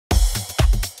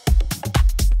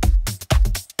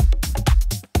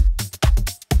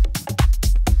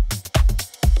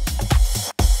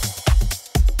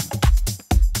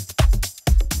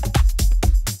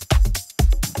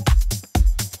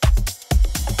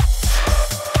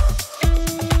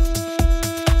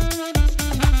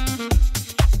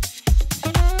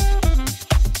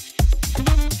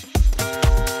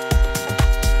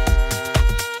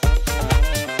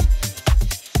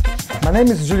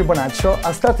name is Giulio Bonaccio.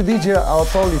 I started DJ at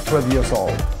probably 12 years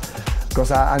old because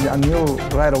I knew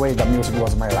right away that music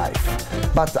was my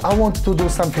life. But I wanted to do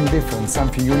something different,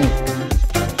 something unique.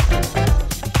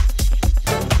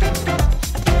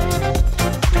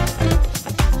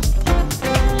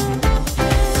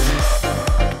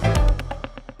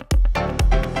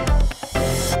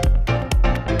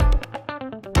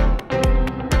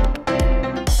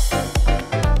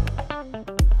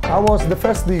 I was the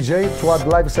first DJ to add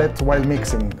live set while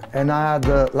mixing, and I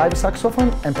had live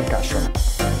saxophone and percussion.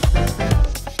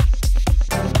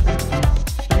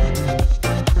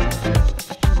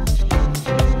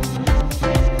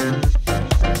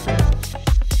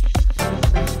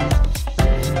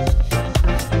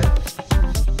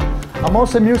 I'm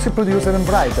also a music producer and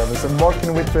writer, and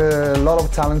working with a lot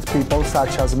of talented people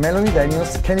such as Melonie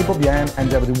Daniels, Kenny Bobien and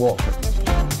David Walker.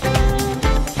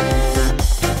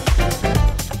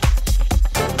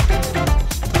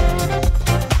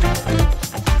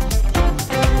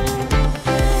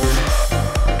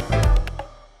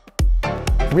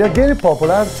 We are getting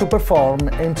popular to perform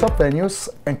in top venues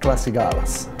and classic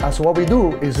galas, as what we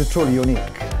do is truly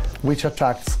unique, which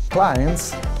attracts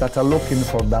clients that are looking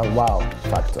for that wow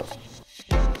factor.